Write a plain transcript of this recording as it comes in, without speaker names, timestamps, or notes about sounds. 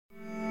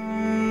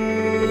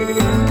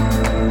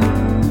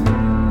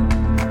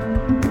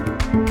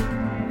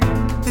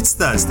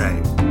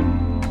Thursday,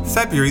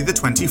 February the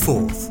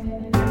 24th,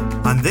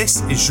 and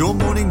this is your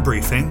morning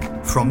briefing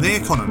from The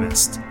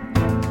Economist.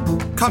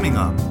 Coming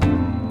up,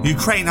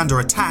 Ukraine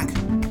under attack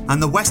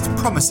and the West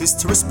promises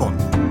to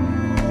respond.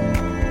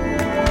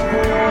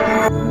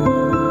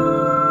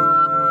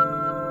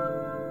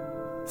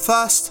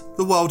 First,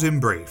 the world in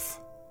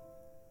brief.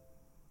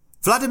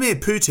 Vladimir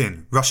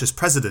Putin, Russia's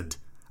president,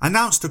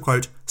 announced a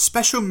quote,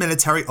 special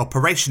military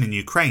operation in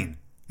Ukraine,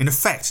 in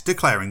effect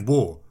declaring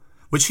war,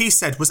 which he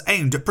said was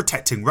aimed at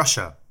protecting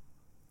Russia.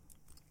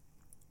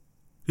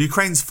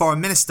 Ukraine's foreign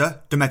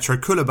minister, Dmytro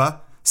Kuleba,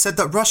 said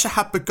that Russia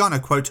had begun a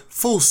quote,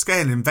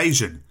 full-scale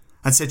invasion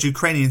and said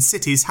Ukrainian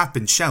cities have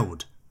been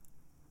shelled.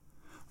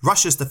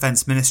 Russia's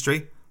defense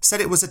ministry said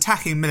it was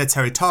attacking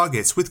military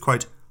targets with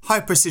quote,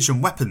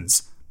 high-precision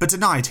weapons, but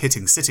denied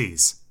hitting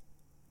cities.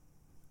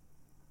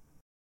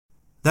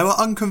 There were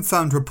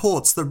unconfirmed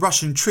reports that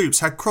Russian troops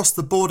had crossed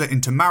the border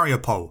into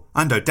Mariupol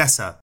and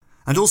Odessa,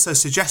 and also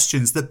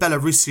suggestions that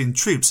Belarusian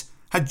troops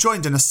had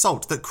joined an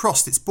assault that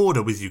crossed its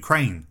border with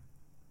Ukraine.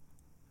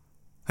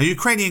 A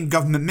Ukrainian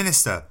government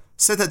minister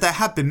said that there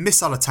had been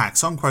missile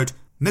attacks on, quote,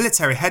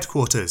 military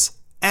headquarters,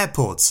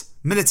 airports,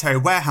 military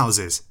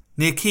warehouses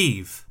near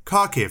Kyiv,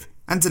 Kharkiv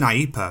and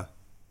Dnipro.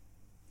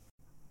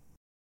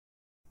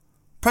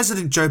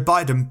 President Joe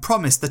Biden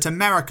promised that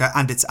America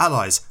and its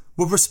allies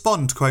would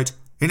respond, quote,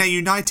 in a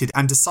united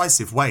and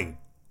decisive way.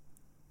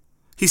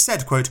 He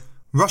said, quote,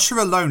 Russia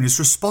alone is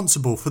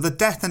responsible for the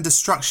death and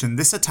destruction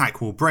this attack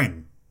will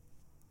bring.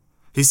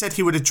 He said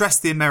he would address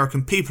the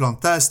American people on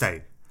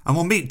Thursday and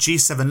will meet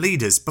G7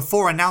 leaders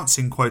before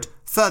announcing, quote,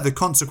 further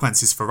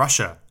consequences for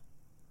Russia.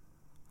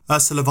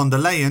 Ursula von der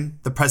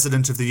Leyen, the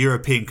president of the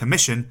European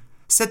Commission,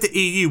 said the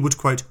EU would,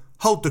 quote,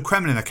 hold the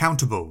Kremlin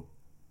accountable.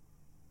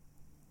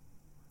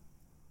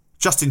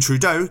 Justin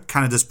Trudeau,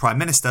 Canada's Prime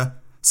Minister,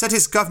 said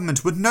his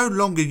government would no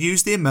longer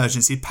use the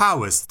emergency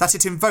powers that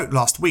it invoked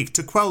last week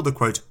to quell the,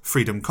 quote,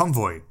 Freedom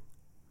Convoy.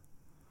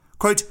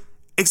 Quote,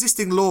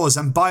 existing laws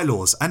and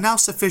bylaws are now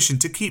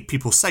sufficient to keep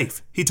people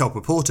safe, he told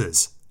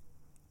reporters.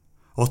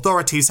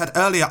 Authorities had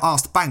earlier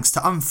asked banks to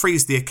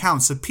unfreeze the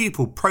accounts of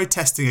people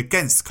protesting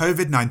against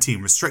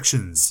COVID-19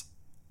 restrictions.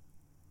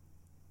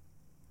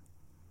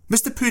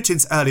 Mr.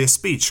 Putin's earlier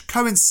speech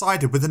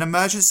coincided with an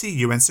emergency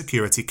UN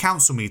Security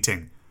Council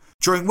meeting,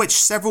 during which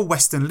several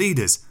Western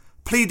leaders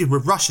pleaded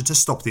with Russia to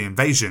stop the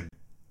invasion.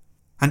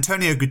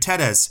 Antonio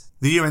Guterres,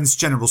 the UN's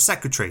General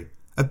Secretary,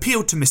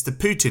 appealed to Mr.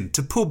 Putin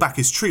to pull back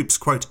his troops,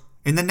 quote,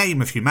 in the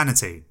name of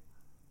humanity.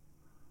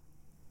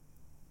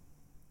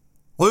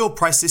 Oil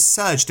prices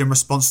surged in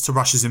response to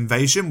Russia's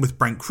invasion, with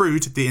Brent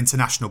crude, the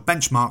international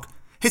benchmark,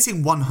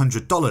 hitting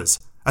 $100,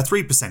 a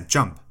 3%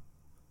 jump.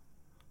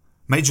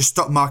 Major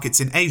stock markets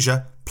in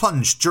Asia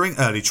plunged during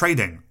early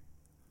trading.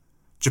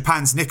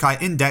 Japan's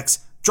Nikkei index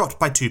dropped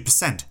by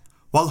 2%,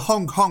 while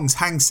Hong Kong's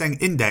Hang Seng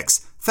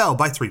index fell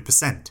by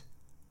 3%.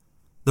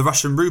 The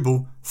Russian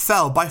ruble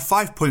fell by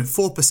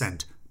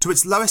 5.4% to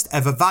its lowest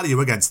ever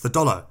value against the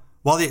dollar,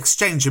 while the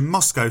exchange in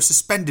Moscow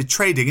suspended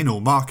trading in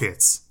all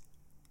markets.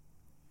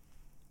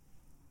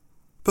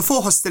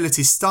 Before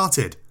hostilities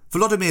started,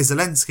 Volodymyr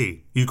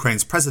Zelensky,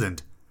 Ukraine's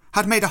president,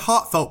 had made a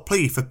heartfelt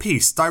plea for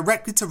peace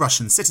directly to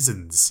Russian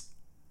citizens.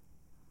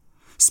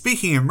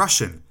 Speaking in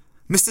Russian,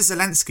 Mr.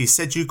 Zelensky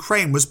said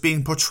Ukraine was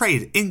being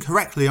portrayed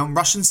incorrectly on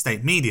Russian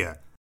state media,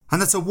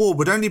 and that a war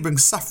would only bring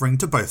suffering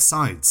to both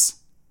sides.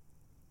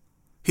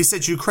 He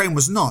said Ukraine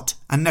was not,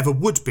 and never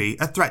would be,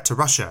 a threat to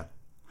Russia,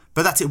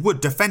 but that it would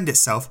defend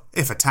itself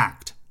if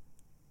attacked.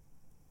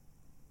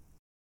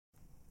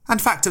 And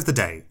fact of the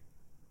day,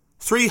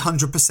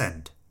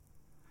 300%.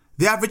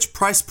 The average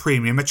price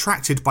premium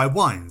attracted by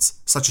wines,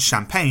 such as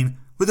champagne,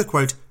 with a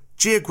quote,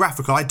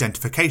 geographical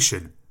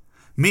identification,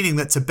 meaning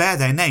that to bear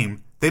their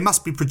name, they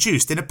must be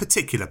produced in a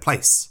particular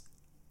place.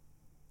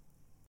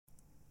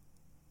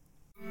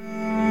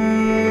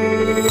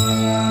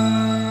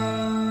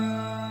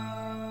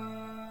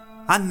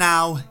 And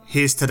now,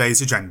 here's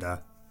today's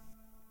agenda.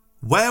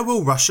 Where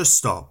will Russia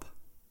stop?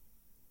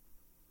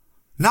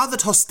 Now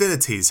that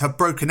hostilities have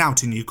broken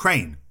out in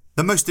Ukraine,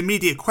 the most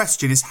immediate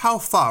question is how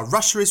far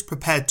Russia is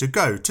prepared to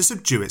go to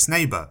subdue its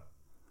neighbour.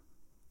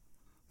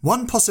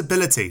 One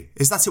possibility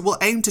is that it will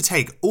aim to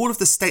take all of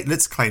the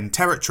statelet's claimed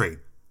territory.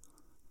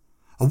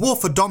 A war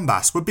for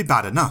Donbass would be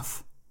bad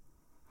enough.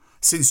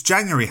 Since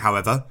January,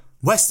 however,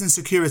 Western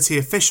security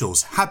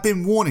officials have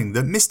been warning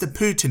that Mr.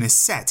 Putin is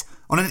set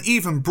on an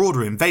even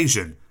broader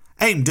invasion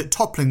aimed at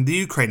toppling the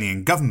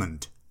Ukrainian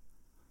government.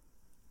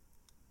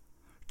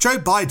 Joe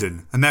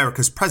Biden,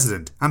 America's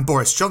president, and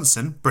Boris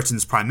Johnson,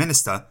 Britain's Prime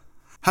Minister,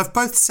 have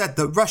both said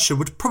that Russia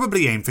would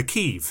probably aim for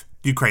Kyiv,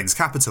 Ukraine's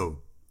capital.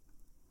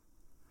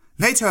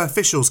 NATO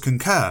officials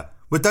concur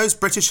with those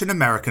British and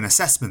American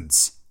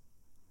assessments.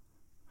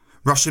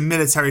 Russian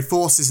military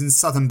forces in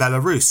southern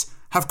Belarus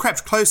have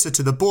crept closer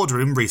to the border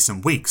in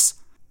recent weeks,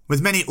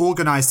 with many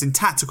organised in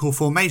tactical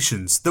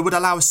formations that would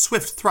allow a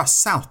swift thrust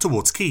south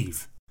towards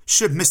Kyiv,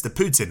 should Mr.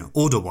 Putin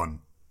order one.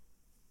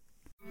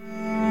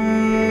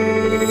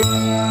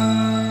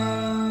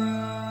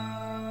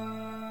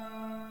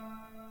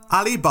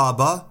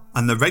 Alibaba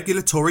and the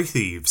regulatory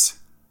thieves.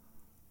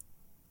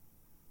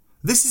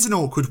 This is an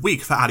awkward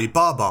week for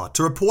Alibaba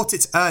to report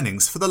its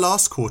earnings for the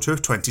last quarter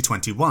of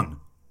 2021.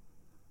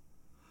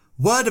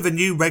 Word of a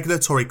new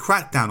regulatory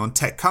crackdown on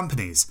tech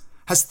companies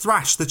has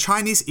thrashed the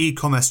Chinese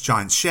e-commerce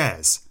giant's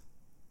shares.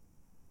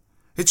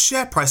 Its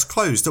share price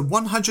closed at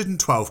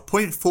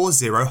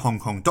 112.40 Hong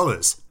Kong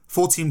dollars,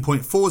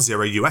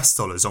 $14.40 US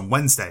dollars on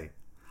Wednesday,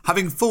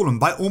 having fallen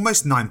by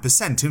almost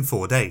 9% in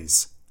 4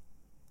 days.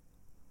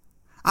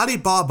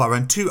 Alibaba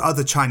and two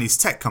other Chinese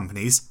tech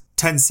companies,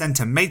 Tencent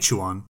and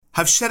Meituan,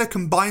 have shed a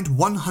combined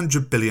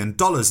 $100 billion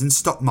in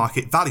stock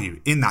market value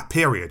in that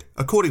period,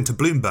 according to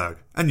Bloomberg,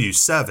 a news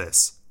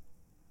service.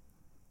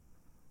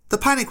 The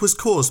panic was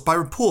caused by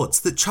reports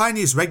that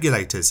Chinese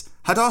regulators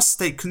had asked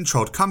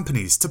state-controlled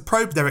companies to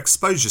probe their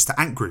exposures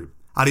to Ant Group,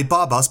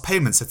 Alibaba's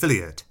payments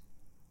affiliate.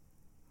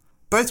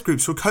 Both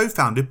groups were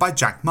co-founded by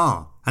Jack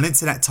Ma, an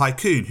internet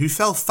tycoon who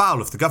fell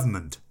foul of the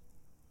government.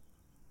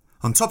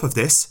 On top of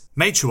this,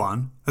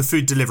 Meituan, a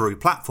food delivery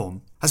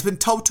platform, has been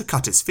told to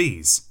cut its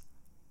fees.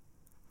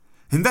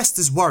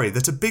 Investors worry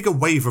that a bigger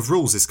wave of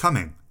rules is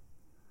coming.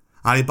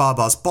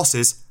 Alibaba's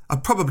bosses are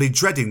probably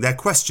dreading their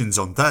questions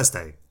on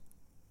Thursday.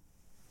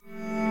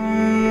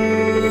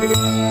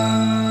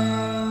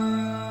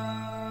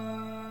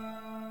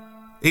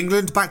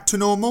 England back to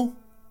normal?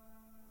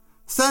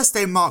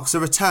 Thursday marks a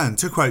return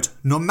to, quote,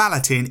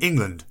 normality in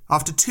England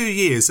after 2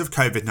 years of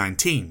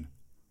COVID-19.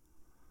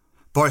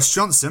 Boris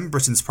Johnson,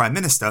 Britain's Prime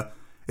Minister,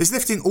 is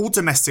lifting all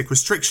domestic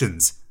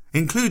restrictions,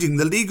 including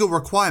the legal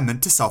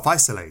requirement to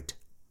self-isolate.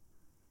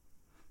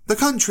 The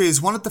country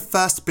is one of the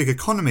first big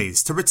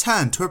economies to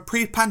return to a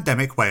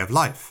pre-pandemic way of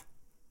life.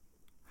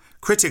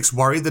 Critics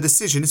worry the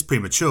decision is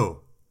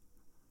premature.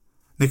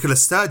 Nicola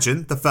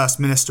Sturgeon, the First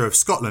Minister of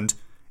Scotland,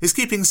 is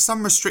keeping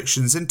some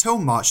restrictions until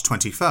March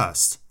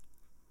 21st.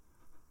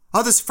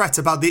 Others fret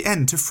about the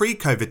end to free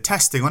COVID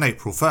testing on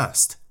April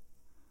 1st.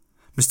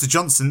 Mr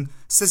Johnson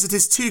says it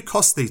is too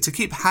costly to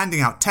keep handing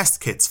out test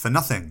kits for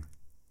nothing.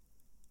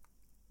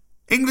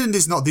 England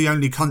is not the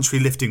only country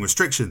lifting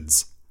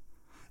restrictions.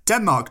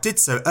 Denmark did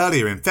so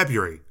earlier in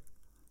February.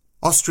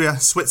 Austria,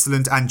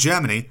 Switzerland and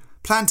Germany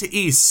plan to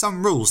ease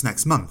some rules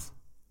next month.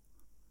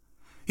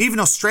 Even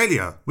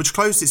Australia, which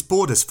closed its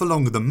borders for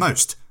longer than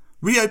most,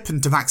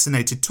 reopened to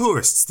vaccinated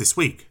tourists this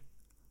week.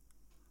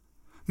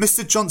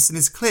 Mr Johnson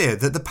is clear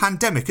that the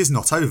pandemic is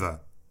not over,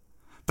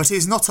 but he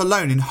is not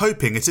alone in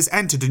hoping it has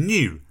entered a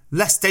new,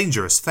 less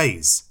dangerous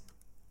phase.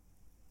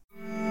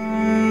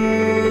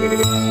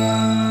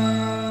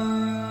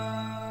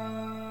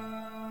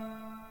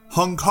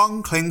 Hong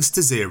Kong clings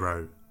to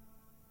zero.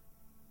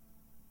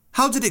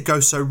 How did it go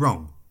so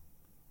wrong?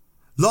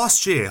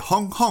 Last year,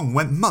 Hong Kong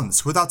went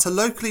months without a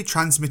locally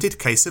transmitted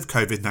case of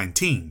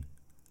COVID-19.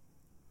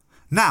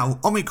 Now,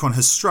 Omicron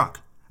has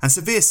struck, and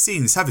severe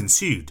scenes have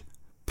ensued.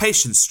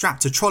 Patients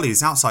strapped to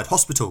trolleys outside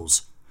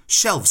hospitals,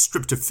 shelves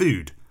stripped of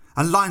food,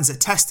 and lines at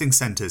testing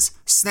centres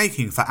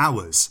snaking for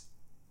hours.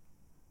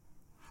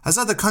 As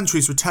other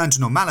countries return to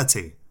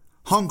normality,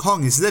 Hong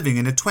Kong is living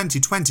in a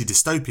 2020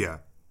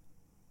 dystopia.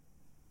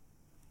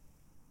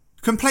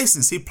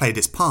 Complacency played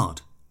its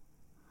part.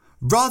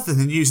 Rather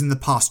than using the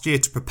past year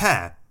to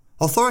prepare,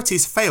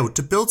 authorities failed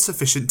to build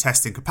sufficient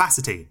testing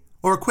capacity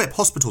or equip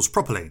hospitals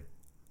properly.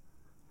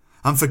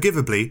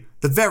 Unforgivably,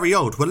 the very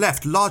old were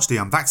left largely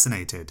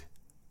unvaccinated.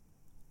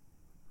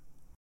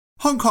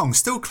 Hong Kong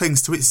still clings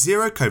to its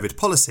zero COVID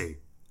policy.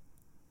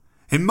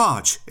 In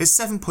March, its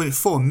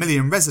 7.4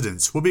 million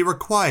residents will be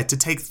required to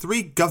take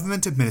 3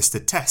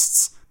 government-administered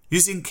tests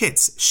using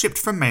kits shipped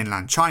from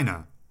mainland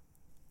China.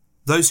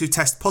 Those who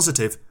test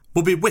positive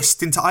will be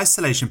whisked into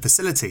isolation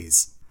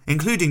facilities,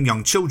 including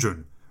young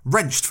children,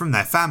 wrenched from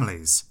their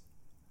families.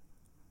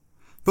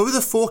 But with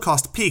a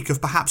forecast peak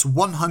of perhaps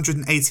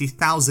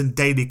 180,000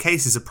 daily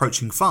cases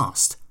approaching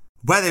fast,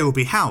 where they will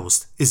be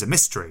housed is a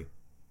mystery.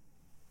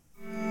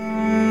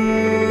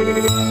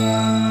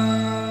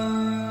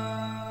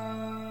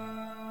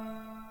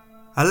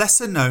 A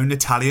lesser-known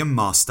Italian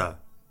master.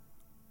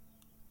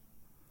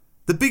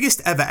 The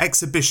biggest ever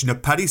exhibition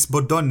of Paris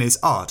Bordogne's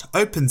art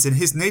opens in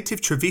his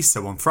native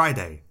Treviso on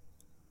Friday.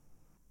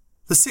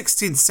 The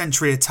 16th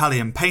century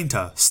Italian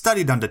painter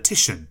studied under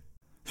Titian,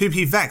 whom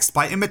he vexed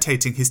by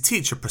imitating his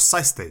teacher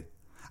precisely,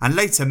 and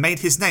later made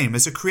his name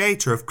as a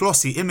creator of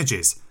glossy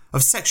images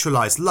of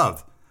sexualized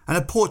love and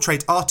a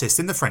portrait artist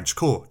in the French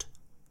court.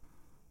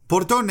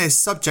 Bordogne's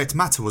subject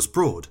matter was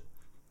broad.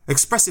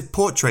 Expressive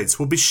portraits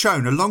will be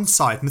shown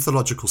alongside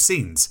mythological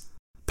scenes,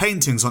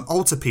 paintings on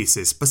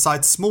altarpieces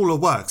beside smaller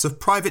works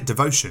of private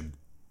devotion.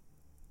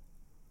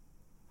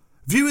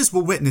 Viewers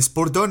will witness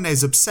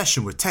Bordogne's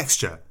obsession with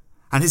texture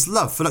and his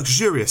love for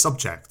luxurious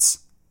objects.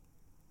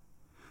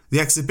 The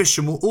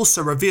exhibition will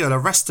also reveal a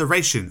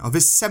restoration of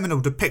his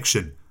seminal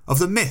depiction of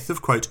the myth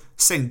of, quote,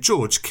 St.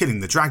 George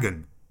killing the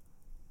dragon.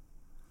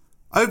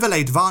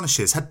 Overlaid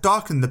varnishes had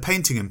darkened the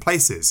painting in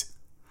places,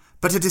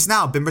 but it has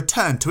now been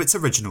returned to its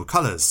original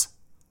colours.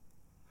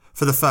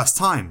 For the first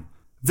time,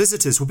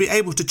 visitors will be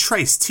able to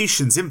trace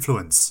Titian's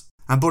influence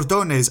and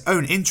Bordogne's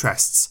own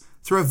interests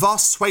through a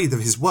vast swathe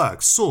of his work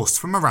sourced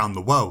from around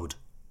the world.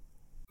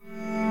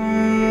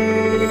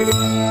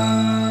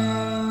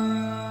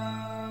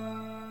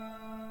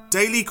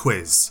 Daily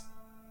Quiz.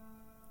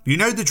 You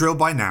know the drill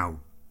by now.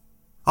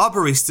 Our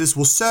baristas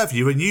will serve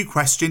you a new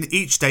question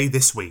each day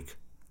this week.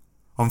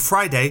 On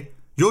Friday,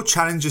 your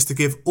challenge is to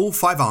give all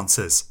 5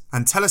 answers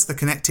and tell us the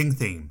connecting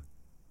theme.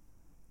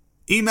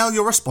 Email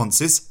your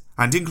responses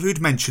and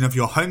include mention of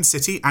your home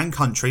city and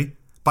country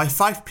by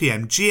 5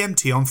 p.m.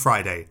 GMT on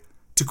Friday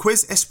to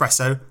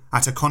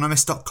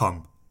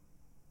quizespresso@economist.com.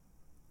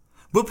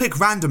 We'll pick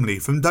randomly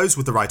from those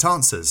with the right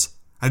answers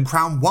and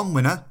crown one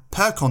winner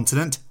per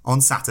continent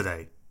on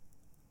Saturday.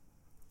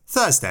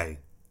 Thursday.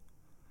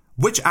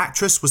 Which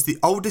actress was the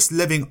oldest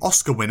living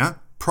Oscar winner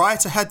prior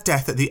to her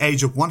death at the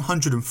age of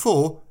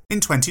 104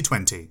 in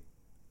 2020?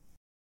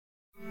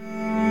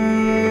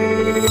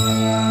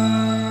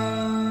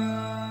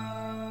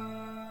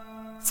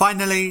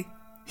 Finally,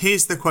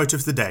 here's the quote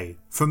of the day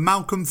from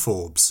Malcolm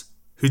Forbes,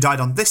 who died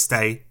on this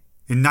day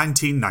in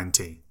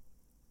 1990.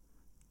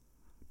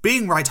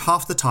 Being right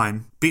half the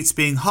time beats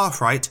being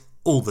half right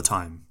all the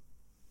time.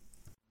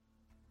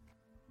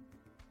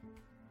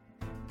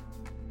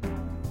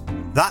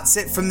 That's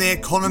it from The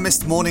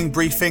Economist Morning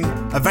Briefing,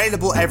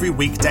 available every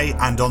weekday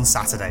and on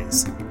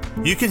Saturdays.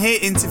 You can hear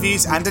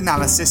interviews and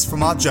analysis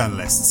from our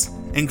journalists,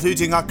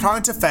 including our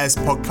current affairs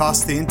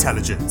podcast, The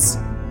Intelligence,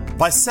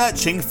 by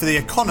searching for The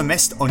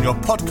Economist on your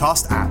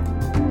podcast app,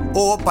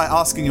 or by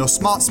asking your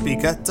smart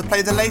speaker to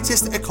play the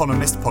latest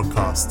Economist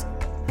podcast.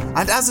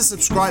 And as a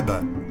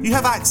subscriber, you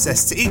have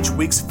access to each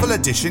week's full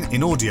edition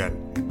in audio.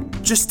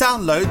 Just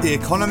download the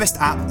Economist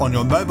app on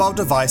your mobile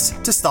device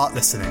to start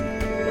listening.